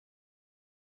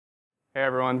Hey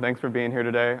everyone, thanks for being here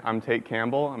today. I'm Tate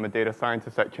Campbell. I'm a data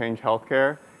scientist at Change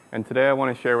Healthcare, and today I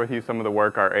want to share with you some of the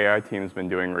work our AI team's been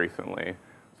doing recently.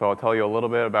 So I'll tell you a little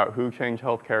bit about who Change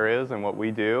Healthcare is and what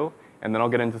we do, and then I'll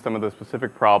get into some of the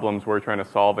specific problems we're trying to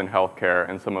solve in healthcare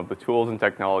and some of the tools and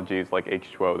technologies like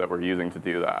H2O that we're using to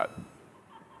do that.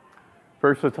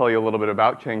 First, I'll tell you a little bit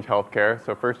about Change Healthcare.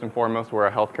 So first and foremost, we're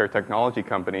a healthcare technology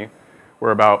company.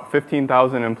 We're about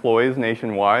 15,000 employees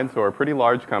nationwide, so we're a pretty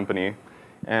large company.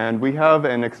 And we have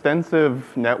an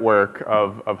extensive network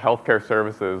of healthcare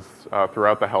services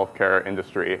throughout the healthcare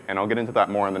industry. And I'll get into that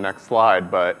more on the next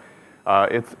slide, but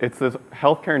it's this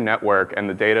healthcare network and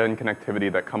the data and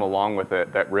connectivity that come along with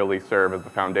it that really serve as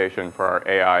the foundation for our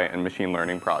AI and machine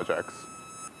learning projects.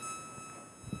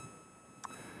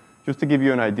 Just to give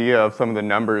you an idea of some of the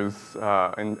numbers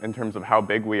in terms of how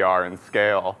big we are in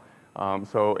scale.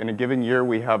 So in a given year,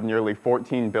 we have nearly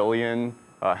 14 billion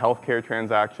healthcare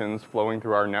transactions flowing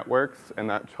through our networks, and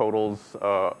that totals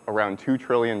around $2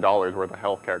 trillion worth of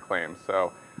healthcare claims.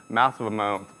 So massive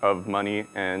amount of money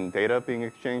and data being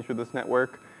exchanged through this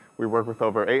network. We work with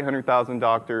over 800,000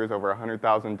 doctors, over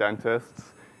 100,000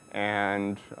 dentists,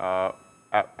 and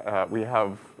we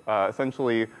have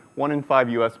essentially 1 in 5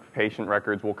 US patient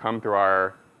records will come through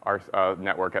our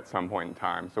network at some point in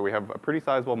time. So we have a pretty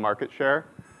sizable market share.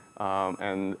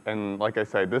 And like I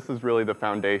said, this is really the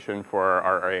foundation for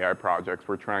our AI projects.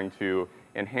 We're trying to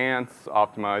enhance,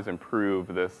 optimize,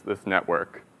 improve this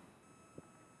network.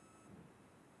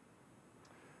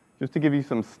 Just to give you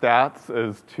some stats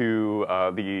as to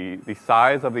the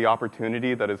size of the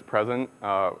opportunity that is present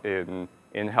in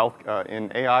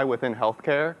AI within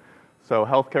healthcare. So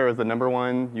healthcare is the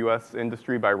 #1 US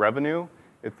industry by revenue.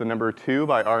 It's the #2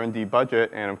 by R&D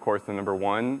budget, and of course the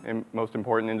 #1 and most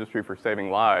important industry for saving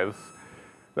lives.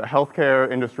 The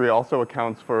healthcare industry also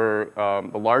accounts for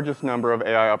the largest number of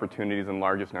AI opportunities and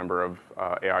largest number of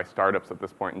AI startups at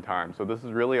this point in time. So this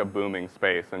is really a booming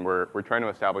space, and we're trying to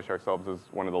establish ourselves as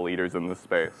one of the leaders in this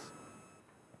space.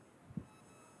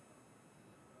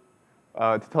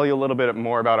 To tell you a little bit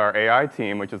more about our AI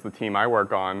team, which is the team I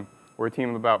work on, we're a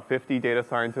team of about 50 data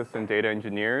scientists and data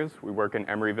engineers. We work in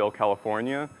Emeryville,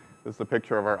 California. This is a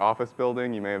picture of our office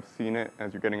building. You may have seen it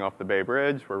as you're getting off the Bay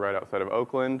Bridge. We're right outside of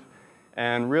Oakland.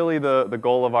 And really the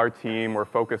goal of our team, we're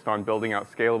focused on building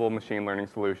out scalable machine learning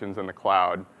solutions in the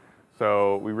cloud.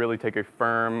 So we really take a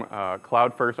firm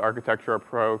cloud-first architecture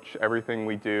approach. Everything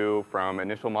we do from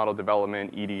initial model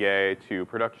development, EDA, to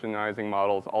productionizing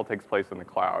models all takes place in the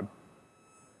cloud.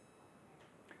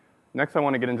 Next, I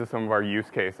want to get into some of our use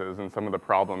cases and some of the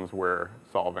problems we're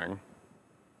solving.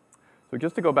 So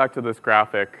just to go back to this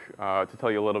graphic to tell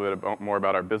you a little bit more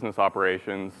about our business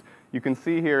operations, you can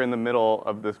see here in the middle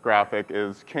of this graphic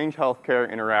is Change Healthcare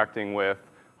interacting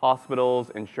with hospitals,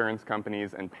 insurance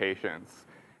companies, and patients.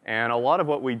 And a lot of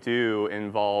what we do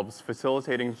involves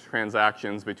facilitating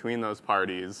transactions between those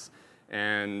parties.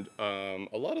 And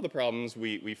a lot of the problems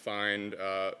we find,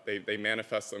 they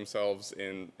manifest themselves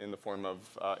in the form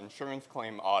of insurance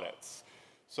claim audits.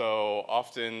 So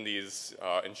often these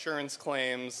insurance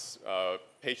claims,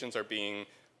 patients are being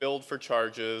billed for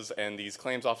charges, and these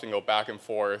claims often go back and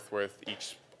forth with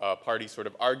each party sort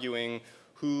of arguing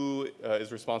who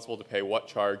is responsible to pay what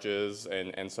charges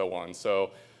and so on.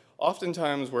 So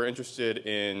oftentimes we're interested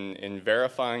in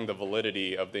verifying the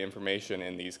validity of the information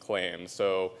in these claims.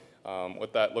 So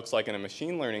what that looks like in a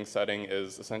machine learning setting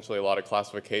is essentially a lot of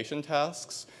classification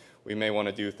tasks. We may want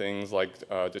to do things like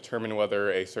determine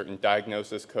whether a certain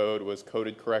diagnosis code was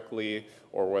coded correctly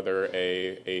or whether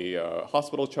a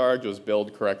hospital charge was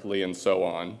billed correctly and so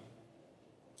on.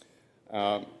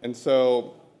 And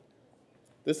so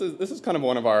this is kind of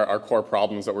one of our core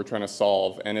problems that we're trying to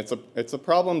solve. And it's a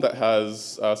problem that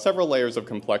has several layers of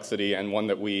complexity and one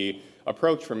that we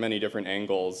approach from many different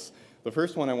angles. The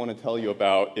first one I want to tell you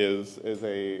about is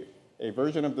a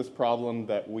version of this problem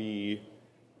that we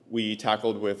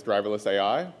tackled with driverless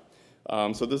AI.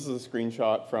 So this is a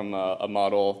screenshot from a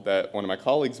model that one of my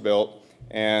colleagues built.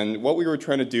 And what we were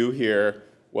trying to do here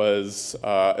was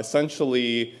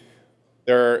essentially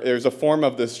there's a form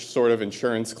of this sort of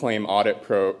insurance claim audit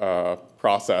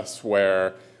process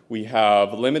where we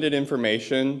have limited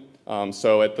information.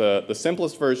 So at the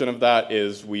simplest version of that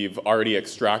is we've already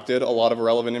extracted a lot of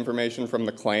relevant information from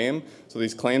the claim. So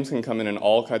these claims can come in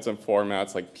all kinds of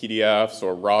formats like PDFs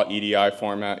or raw EDI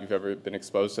format, if you've ever been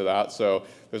exposed to that. So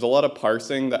there's a lot of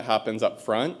parsing that happens up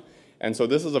front. And so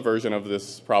this is a version of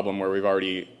this problem where we've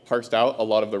already parsed out a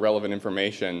lot of the relevant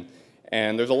information.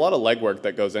 And there's a lot of legwork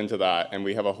that goes into that, and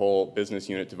we have a whole business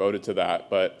unit devoted to that.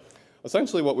 But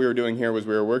essentially what we were doing here was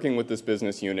we were working with this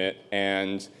business unit,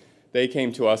 and they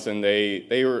came to us and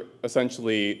they were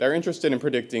essentially, they're interested in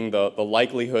predicting the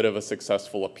likelihood of a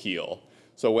successful appeal.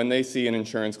 So when they see an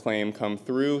insurance claim come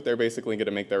through, they're basically going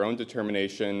to make their own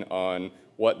determination on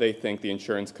what they think the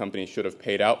insurance company should have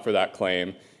paid out for that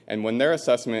claim. And when their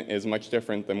assessment is much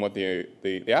different than what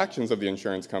the actions of the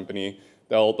insurance company,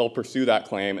 they'll pursue that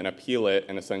claim and appeal it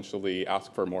and essentially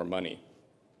ask for more money.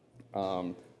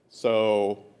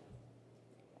 So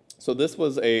this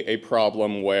was a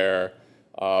problem where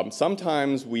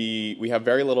sometimes we have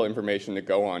very little information to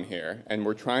go on here, and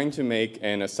we're trying to make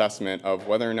an assessment of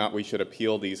whether or not we should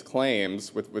appeal these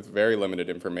claims with very limited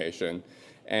information.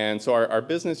 And so our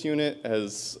business unit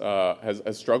has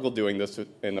struggled doing this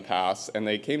in the past, and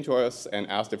they came to us and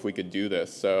asked if we could do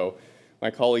this. So my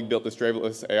colleague built this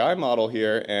driverless AI model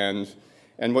here,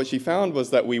 and what she found was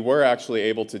that we were actually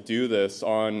able to do this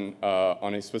on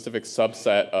a specific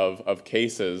subset of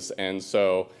cases. And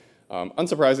so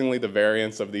unsurprisingly, the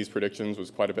variance of these predictions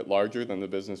was quite a bit larger than the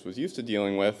business was used to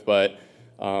dealing with, but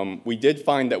we did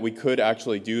find that we could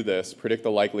actually do this, predict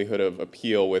the likelihood of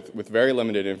appeal with very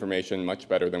limited information, much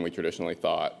better than we traditionally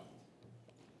thought.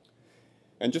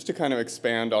 And just to kind of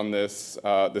expand on this,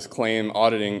 this claim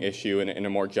auditing issue in a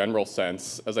more general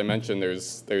sense, as I mentioned,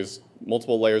 there's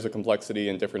multiple layers of complexity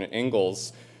and different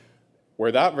angles.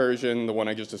 Where that version, the one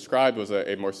I just described, was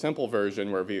a more simple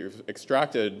version where we've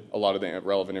extracted a lot of the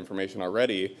relevant information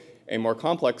already. A more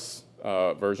complex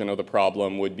version of the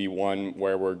problem would be one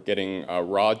where we're getting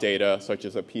raw data, such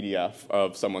as a PDF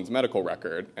of someone's medical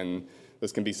record. And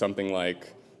this can be something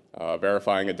like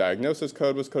verifying a diagnosis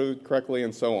code was coded correctly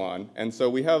and so on. And so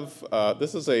we have,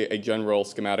 this is a general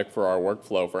schematic for our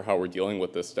workflow for how we're dealing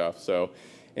with this stuff. So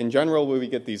in general, we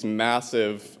get these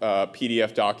massive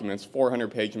PDF documents,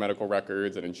 400-page medical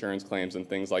records and insurance claims and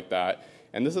things like that.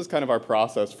 And this is kind of our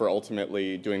process for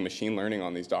ultimately doing machine learning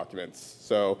on these documents.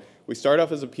 So we start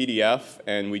off as a PDF,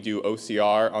 and we do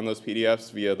OCR on those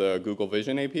PDFs via the Google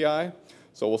Vision API.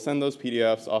 So we'll send those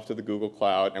PDFs off to the Google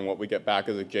Cloud, and what we get back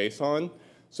is a JSON.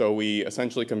 So we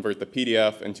essentially convert the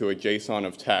PDF into a JSON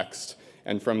of text.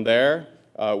 And from there,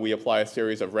 we apply a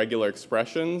series of regular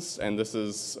expressions, and this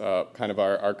is kind of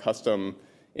our custom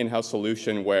in-house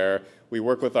solution where we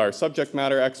work with our subject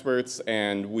matter experts,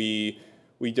 and we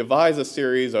devise a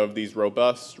series of these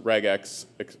robust regex,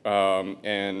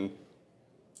 and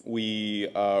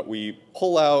we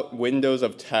pull out windows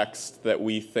of text that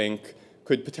we think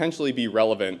could potentially be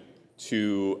relevant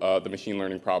to the machine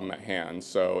learning problem at hand.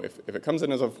 So if it comes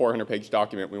in as a 400-page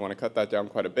document, we want to cut that down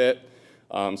quite a bit.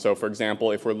 So for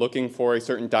example, if we're looking for a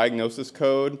certain diagnosis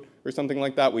code or something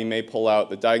like that, we may pull out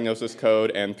the diagnosis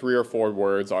code and 3 or 4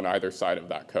 words on either side of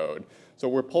that code. So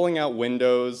we're pulling out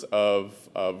windows of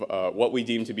what we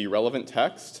deem to be relevant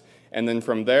text, and then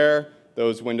from there,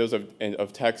 those windows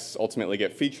of text ultimately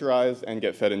get featurized and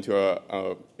get fed into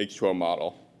a H2O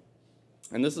model.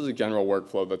 And this is a general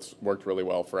workflow that's worked really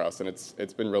well for us, and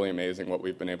it's been really amazing what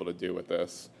we've been able to do with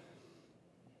this.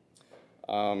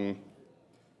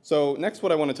 So next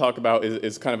what I want to talk about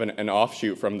is kind of an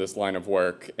offshoot from this line of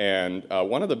work. And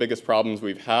one of the biggest problems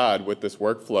we've had with this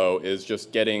workflow is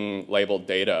just getting labeled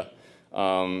data.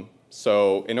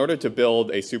 So in order to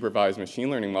build a supervised machine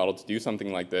learning model to do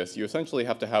something like this, you essentially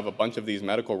have to have a bunch of these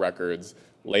medical records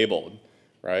labeled,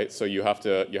 right? So you have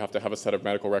to have a set of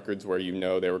medical records where you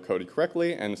know they were coded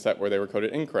correctly and a set where they were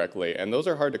coded incorrectly. And those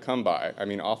are hard to come by. I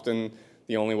mean, often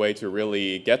the only way to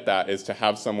really get that is to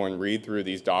have someone read through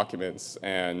these documents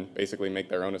and basically make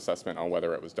their own assessment on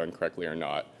whether it was done correctly or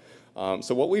not.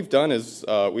 So what we've done is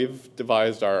we've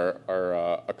devised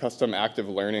a custom active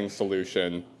learning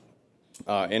solution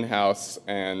in-house,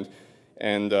 and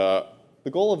the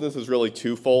goal of this is really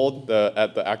twofold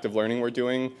at the active learning we're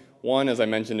doing. One, as I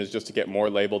mentioned, is just to get more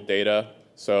labeled data.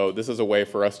 So this is a way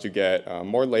for us to get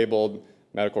more labeled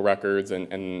medical records and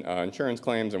insurance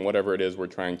claims and whatever it is we're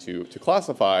trying to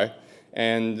classify.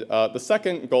 And the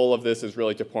second goal of this is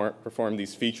really to perform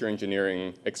these feature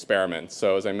engineering experiments.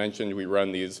 So as I mentioned, we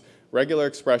run these regular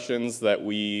expressions that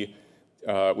we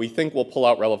think will pull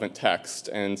out relevant text,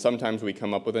 and sometimes we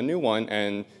come up with a new one,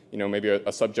 and maybe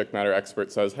a subject matter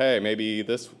expert says, hey, maybe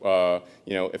this,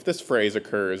 if this phrase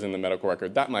occurs in the medical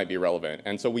record, that might be relevant.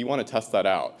 And so we want to test that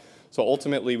out. So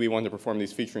ultimately, we want to perform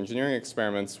these feature engineering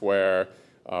experiments where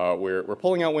we're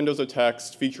pulling out windows of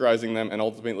text, featurizing them, and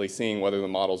ultimately seeing whether the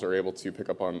models are able to pick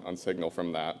up on signal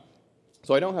from that.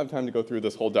 So I don't have time to go through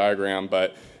this whole diagram,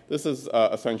 but this is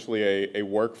essentially a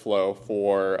workflow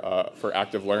for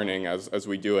active learning as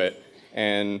we do it.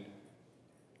 And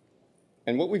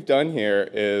what we've done here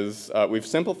is we've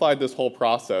simplified this whole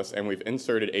process, and we've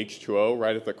inserted H2O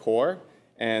right at the core.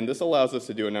 And this allows us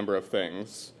to do a number of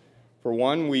things. For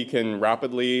one, we can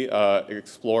rapidly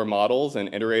explore models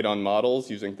and iterate on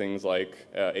models using things like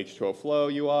H2O Flow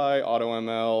UI,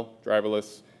 AutoML,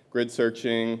 driverless grid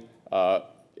searching.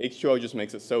 H2O just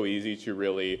makes it so easy to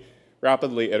really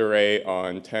rapidly iterate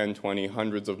on 10, 20,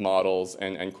 hundreds of models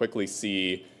and quickly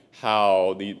see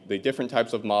how the different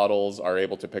types of models are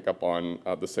able to pick up on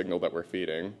the signal that we're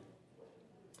feeding.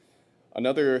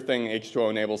 Another thing H2O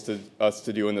enables us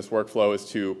to do in this workflow is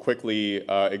to quickly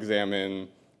examine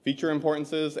feature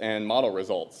importances and model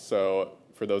results. So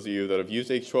for those of you that have used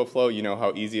H2O Flow, you know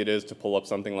how easy it is to pull up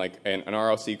something like an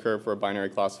RLC curve for a binary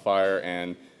classifier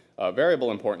and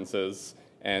variable importances,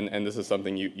 and this is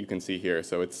something you can see here.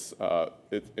 So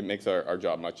it makes our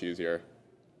job much easier.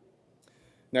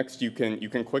 Next, you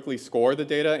can quickly score the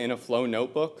data in a Flow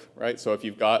notebook, right? So if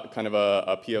you've got kind of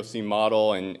a POC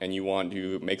model and you want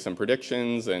to make some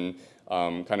predictions and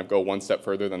kind of go one step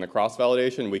further than the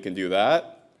cross-validation, we can do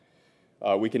that.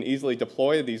 We can easily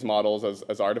deploy these models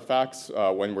as artifacts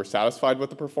when we're satisfied with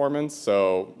the performance.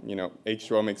 So,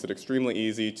 H2O makes it extremely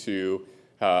easy to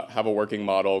have a working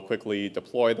model, quickly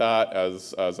deploy that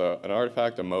as an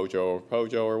artifact, a Mojo or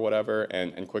Pojo or whatever,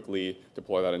 and quickly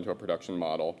deploy that into a production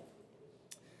model.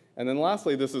 And then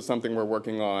lastly, this is something we're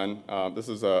working on. This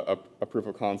is a proof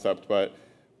of concept, but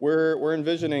we're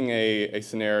envisioning a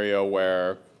scenario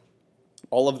where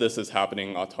all of this is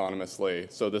happening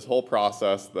autonomously. So this whole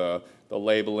process, the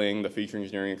labeling, the feature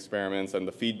engineering experiments, and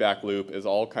the feedback loop is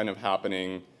all kind of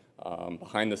happening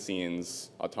behind the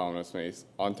scenes autonomously.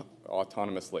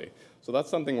 So that's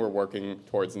something we're working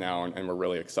towards now, and we're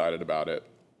really excited about it.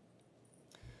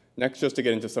 Next, just to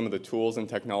get into some of the tools and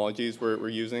technologies we're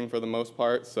using for the most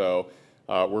part. So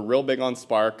we're real big on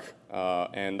Spark,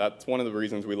 and that's one of the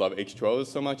reasons we love H2O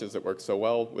so much, is it works so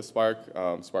well with Spark,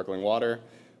 sparkling water.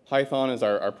 Python is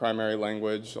our primary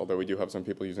language, although we do have some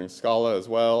people using Scala as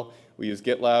well. We use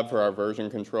GitLab for our version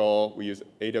control. We use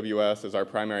AWS as our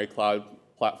primary cloud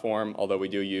platform, although we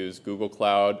do use Google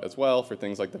Cloud as well for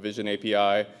things like the Vision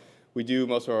API. We do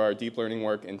most of our deep learning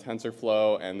work in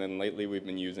TensorFlow, and then lately we've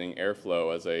been using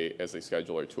Airflow as a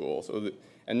scheduler tool.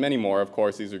 And many more, of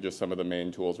course. These are just some of the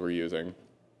main tools we're using.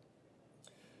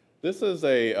 This is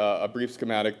a brief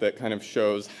schematic that kind of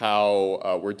shows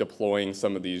how we're deploying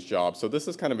some of these jobs. So this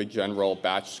is kind of a general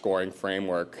batch scoring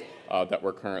framework that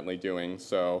we're currently doing.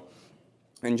 So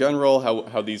in general,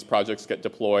 how these projects get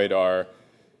deployed are,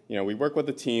 we work with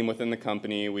a team within the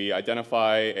company. We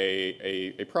identify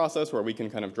a process where we can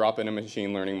kind of drop in a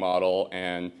machine learning model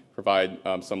and provide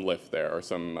some lift there or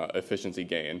some efficiency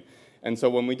gain. And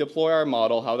so when we deploy our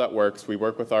model, how that works, we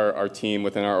work with our team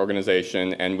within our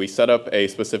organization, and we set up a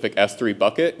specific S3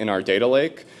 bucket in our data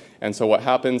lake. And so what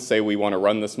happens, say we want to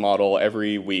run this model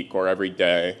every week or every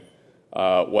day,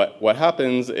 what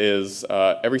happens is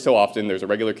every so often there's a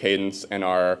regular cadence, and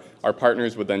our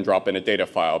partners would then drop in a data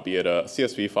file, be it a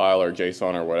CSV file or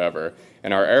JSON or whatever.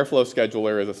 And our Airflow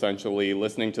scheduler is essentially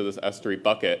listening to this S3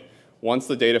 bucket. Once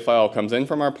the data file comes in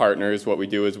from our partners, what we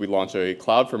do is we launch a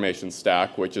CloudFormation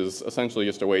stack, which is essentially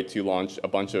just a way to launch a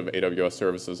bunch of AWS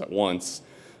services at once.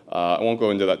 I won't go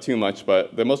into that too much,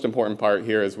 but the most important part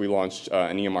here is we launched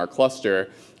an EMR cluster,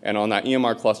 and on that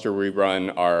EMR cluster we run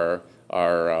our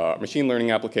machine learning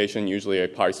application, usually a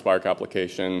PySpark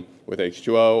application with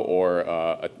H2O, or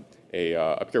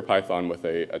a pure Python with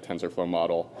a TensorFlow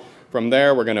model. From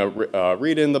there, we're going to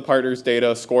read in the partners'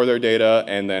 data, score their data,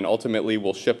 and then ultimately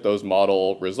we'll ship those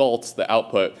model results, the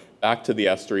output, back to the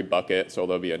S3 bucket. So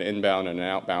there'll be an inbound and an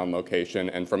outbound location.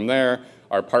 And from there,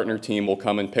 our partner team will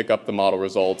come and pick up the model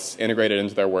results, integrate it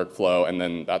into their workflow, and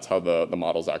then that's how the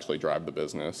models actually drive the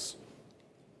business.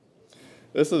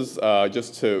 This is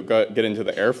just to get into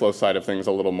the Airflow side of things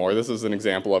a little more. This is an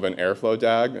example of an Airflow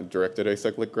DAG, a directed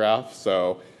acyclic graph.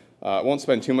 So I won't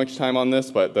spend too much time on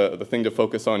this, but the thing to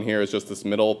focus on here is just this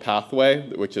middle pathway,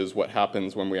 which is what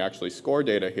happens when we actually score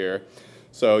data here.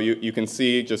 So you can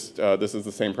see just this is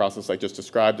the same process I just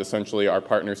described. Essentially, our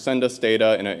partners send us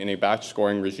data in a batch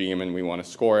scoring regime, and we want to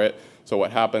score it. So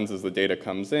what happens is the data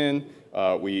comes in.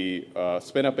 We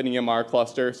spin up an EMR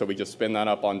cluster, so we just spin that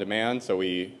up on demand. So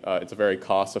it's a very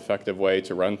cost-effective way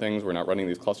to run things. We're not running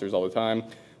these clusters all the time.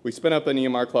 We spin up an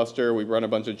EMR cluster, we run a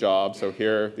bunch of jobs. So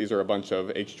here, these are a bunch of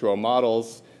H2O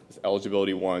models,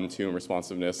 eligibility 1, 2, and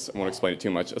responsiveness. I won't explain it too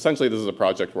much. Essentially, this is a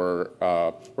project where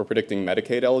we're predicting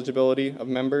Medicaid eligibility of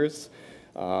members.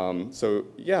 So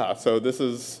this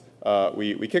is,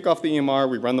 we kick off the EMR,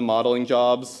 we run the modeling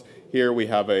jobs. Here we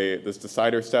have this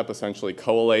decider step essentially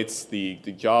collates the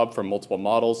job from multiple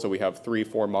models. So we have 3,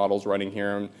 4 models running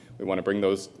here, and we want to bring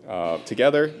those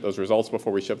together, those results,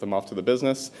 before we ship them off to the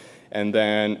business. And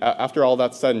then after all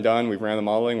that's said and done, we've ran the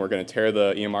modeling, we're going to tear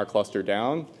the EMR cluster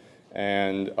down.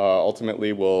 and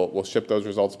ultimately we'll ship those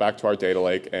results back to our data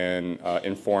lake and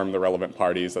inform the relevant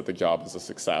parties that the job is a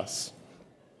success.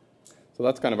 So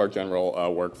that's kind of our general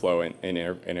workflow in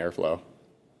Airflow.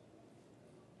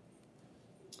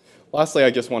 Lastly,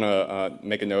 I just want to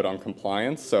make a note on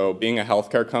compliance. So being a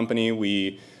healthcare company,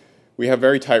 we have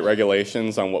very tight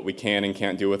regulations on what we can and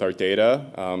can't do with our data.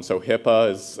 So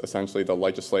HIPAA is essentially the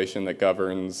legislation that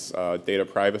governs data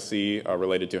privacy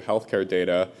related to healthcare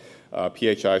data.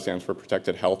 PHI stands for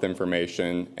Protected Health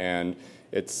Information, and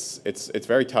it's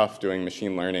very tough doing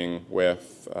machine learning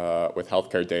with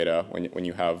healthcare data when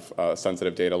you have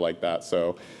sensitive data like that.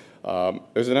 So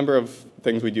there's a number of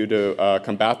things we do to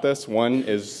combat this. One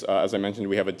is, as I mentioned,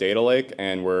 we have a data lake,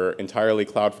 and we're entirely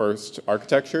cloud-first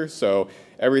architecture. So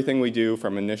everything we do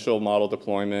from initial model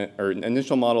deployment or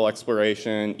initial model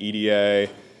exploration, EDA,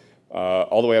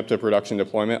 all the way up to production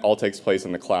deployment, all takes place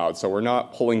in the cloud. So we're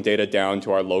not pulling data down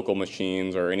to our local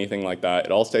machines or anything like that.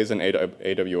 It all stays in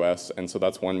AWS, and so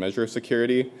that's one measure of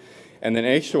security. And then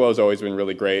H2O has always been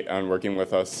really great on working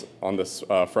with us on this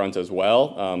front as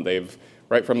well.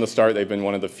 Right from the start, they've been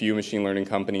one of the few machine learning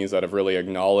companies that have really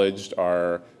acknowledged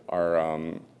our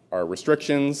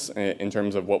restrictions in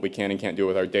terms of what we can and can't do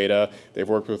with our data. They've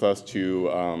worked with us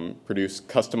to produce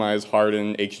customized,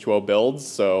 hardened H2O builds.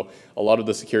 So a lot of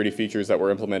the security features that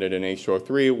were implemented in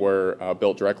H2O3 were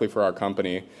built directly for our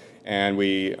company. And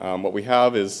what we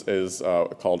have is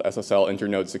called SSL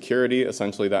internode security.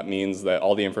 Essentially, that means that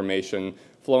all the information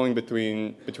flowing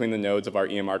between the nodes of our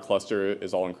EMR cluster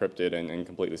is all encrypted and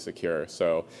completely secure.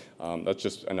 So that's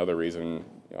just another reason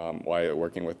why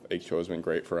working with H2O has been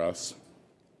great for us.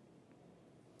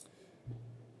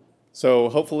 So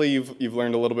hopefully you've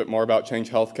learned a little bit more about Change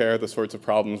Healthcare, the sorts of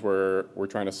problems we're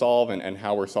trying to solve and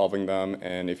how we're solving them.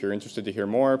 And if you're interested to hear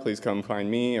more, please come find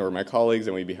me or my colleagues,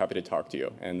 and we'd be happy to talk to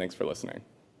you. And thanks for listening.